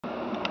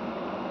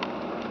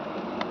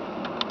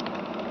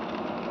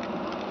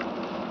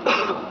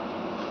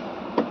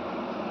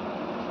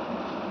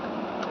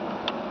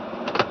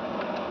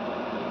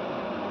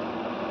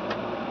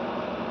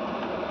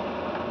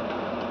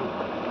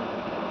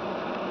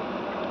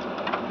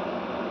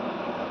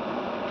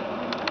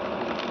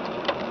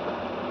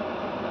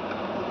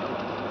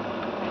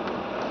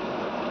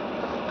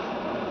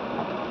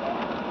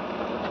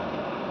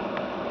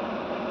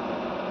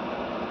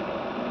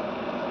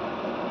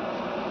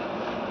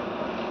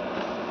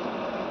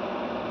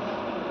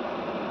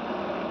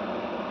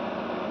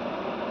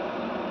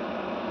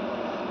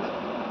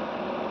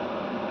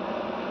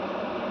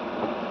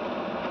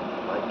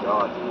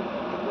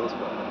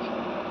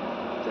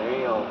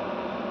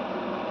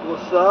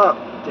What's up?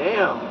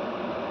 Damn.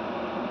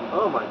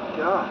 Oh my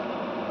god.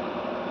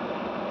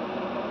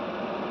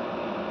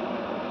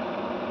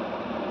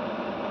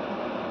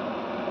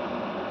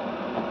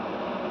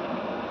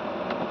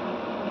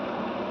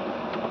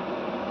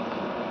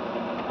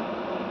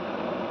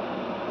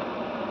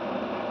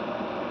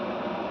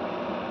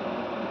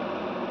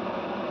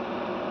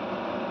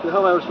 Who the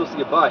hell am I ever supposed to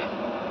get by?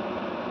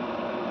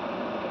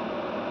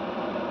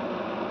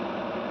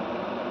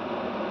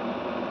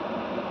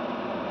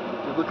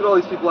 Dude, look at all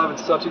these people having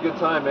such a good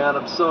time, man.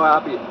 I'm so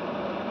happy.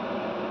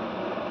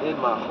 In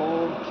my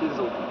home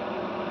Tizzle.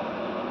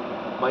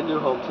 My new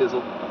home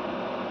Tizzle.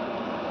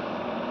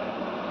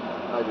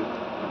 I do.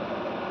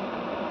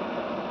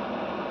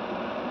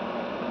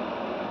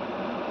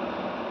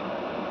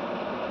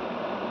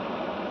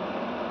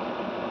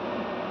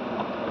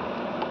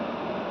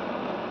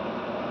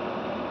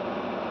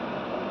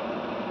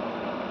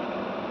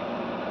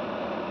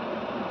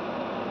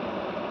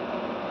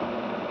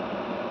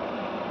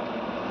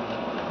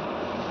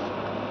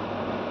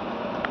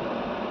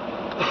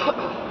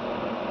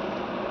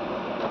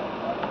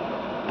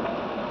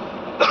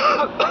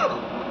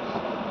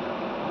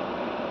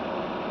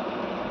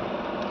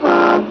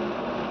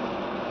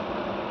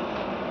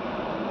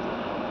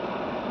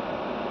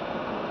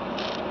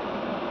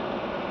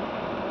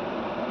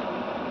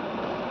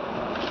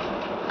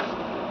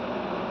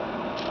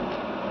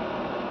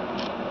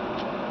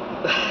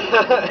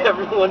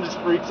 Everyone just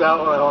freaks out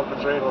when I honk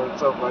the train horn. It's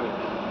so funny.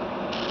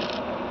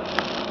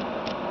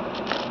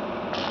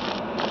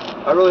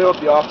 I really hope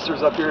the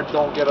officers up here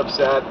don't get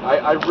upset.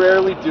 I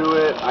rarely do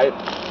it.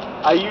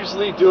 I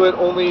usually do it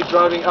only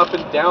driving up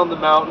and down the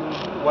mountain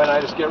when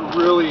I just get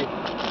really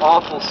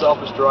awful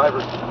selfish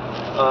driver.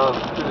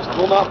 Who just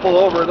will not pull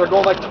over, and they're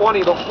going like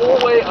 20 the whole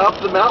way up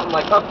the mountain,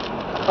 like up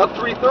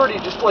 330,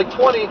 just like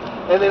 20,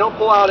 and they don't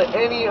pull out at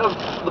any of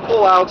the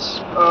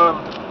pullouts.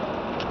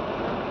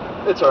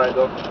 It's alright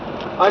though.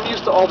 I'm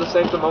used to all the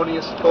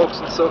sanctimonious folks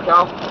in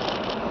SoCal.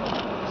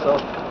 So,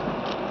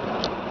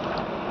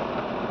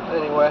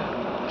 anyway.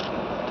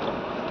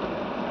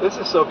 This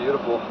is so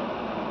beautiful.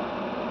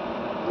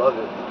 Love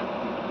it.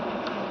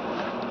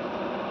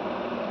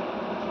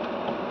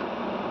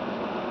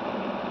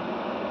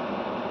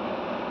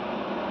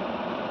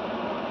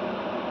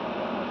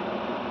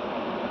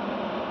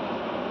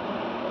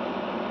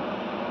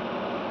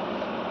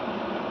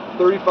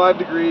 "35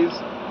 degrees.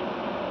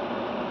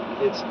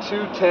 It's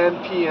 2:10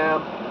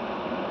 p.m.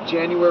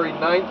 January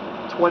 9th,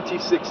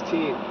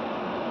 2016.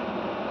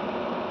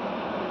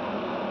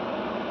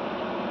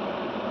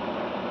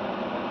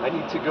 I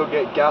need to go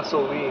get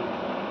gasoline.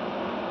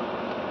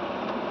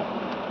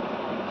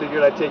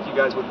 Figured I'd take you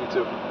guys with me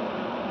too.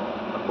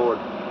 I'm bored.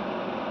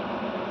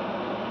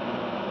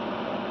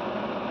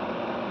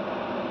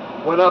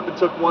 Went up and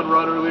took one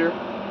run earlier.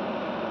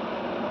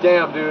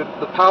 Damn, dude.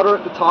 The powder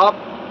at the top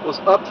was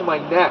up to my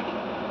neck.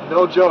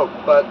 No joke,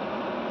 but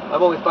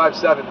I'm only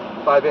 5'7",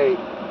 5'8".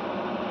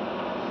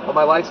 On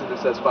my license it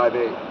says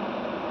 5'8".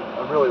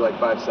 I'm really like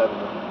 5'7"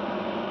 though.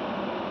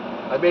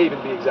 I may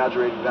even be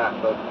exaggerating that,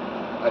 but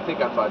I think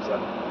I'm 5'7".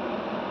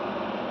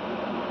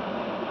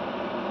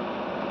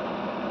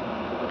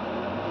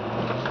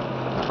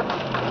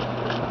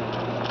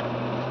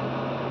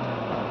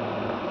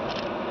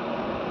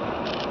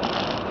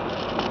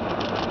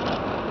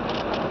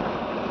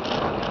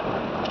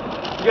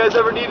 You guys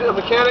ever need a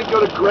mechanic, go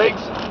to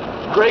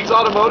Greg's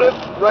Automotive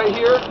right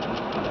here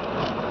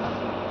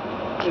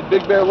in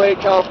Big Bear Lake,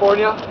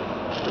 California.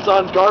 It's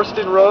on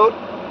Garston Road.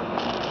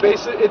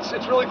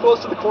 It's really close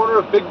to the corner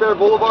of Big Bear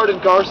Boulevard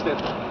and Garston.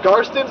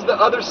 Garston's the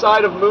other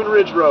side of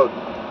Moonridge Road.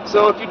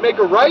 So if you'd make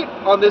a right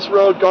on this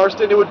road,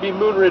 Garston, it would be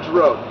Moonridge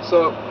Road.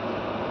 So,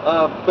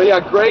 but yeah,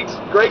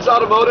 Greg's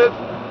Automotive.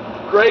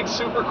 Greg's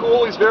super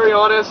cool. He's very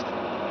honest.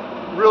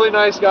 Really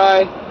nice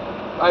guy.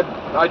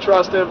 I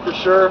trust him for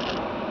sure.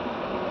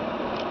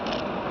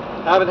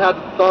 Haven't had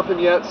to thump him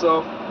yet,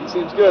 so he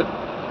seems good.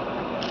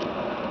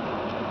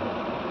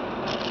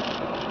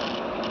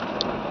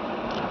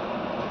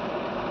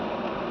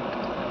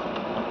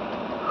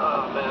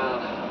 Oh man.